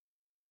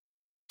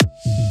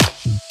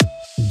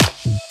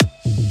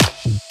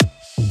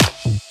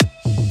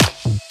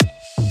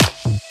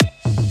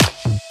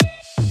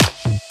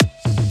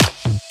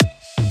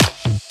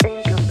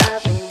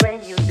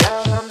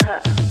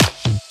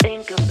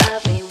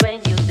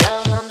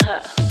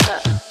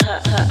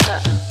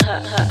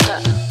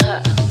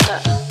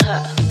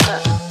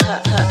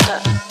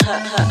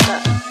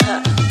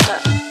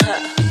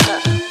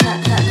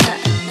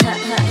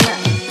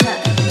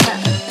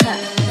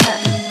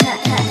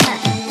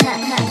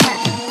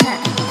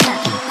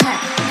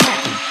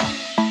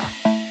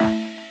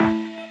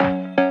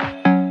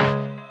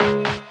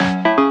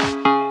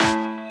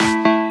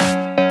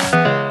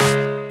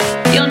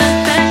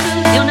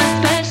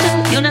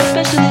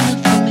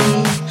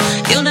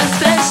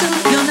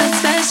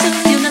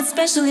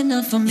special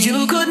enough for me.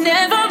 You could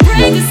never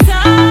break the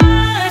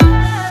sign.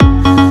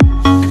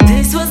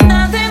 This was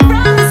nothing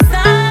from the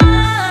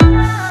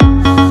start.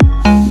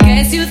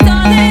 Guess you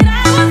thought that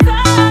I was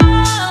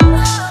wrong,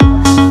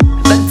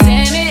 but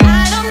damn it,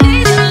 I don't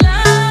need your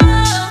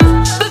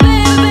love. But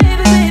baby.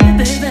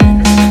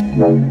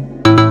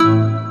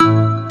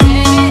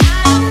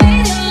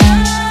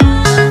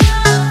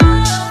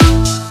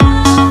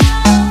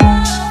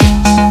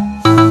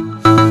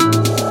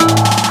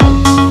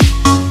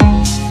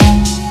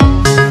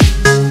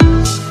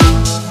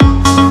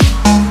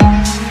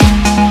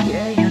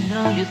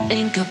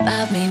 Think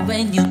about me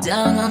when you're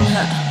down on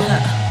her.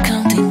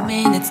 Counting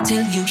minutes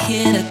till you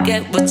here to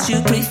get what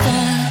you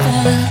prefer.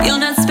 You're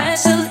not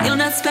special, you're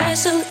not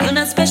special, you're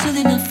not special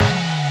enough.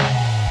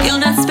 You're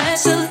not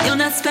special, you're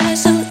not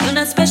special, you're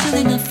not special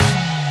enough.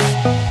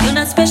 You're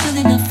not special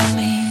enough for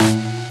me,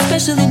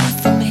 special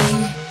enough for me.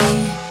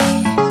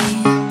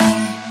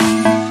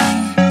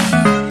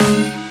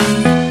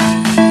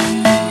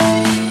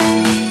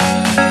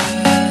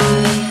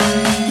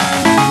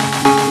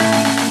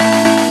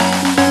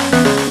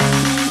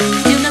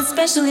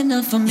 Special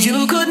enough for me.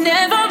 You could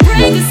never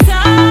break the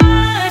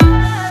sign.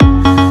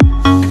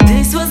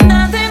 This was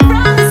nothing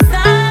from the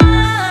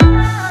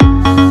start.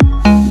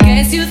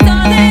 Guess you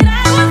thought that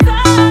I was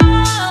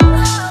wrong,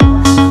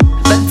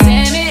 but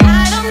damn it, I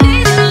don't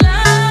need your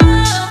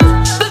love.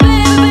 But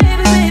baby.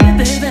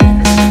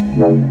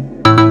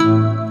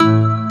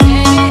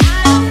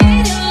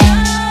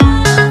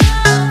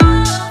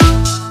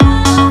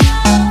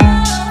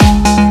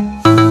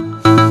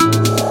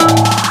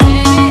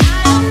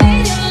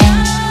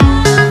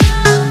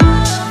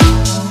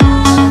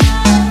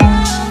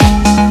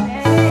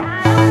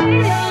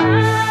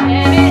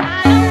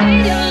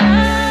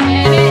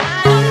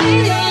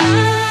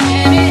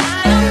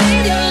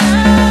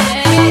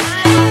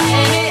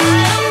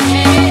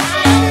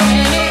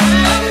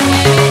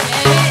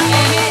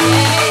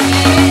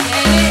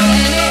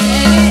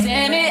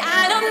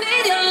 I don't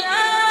need your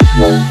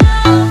love.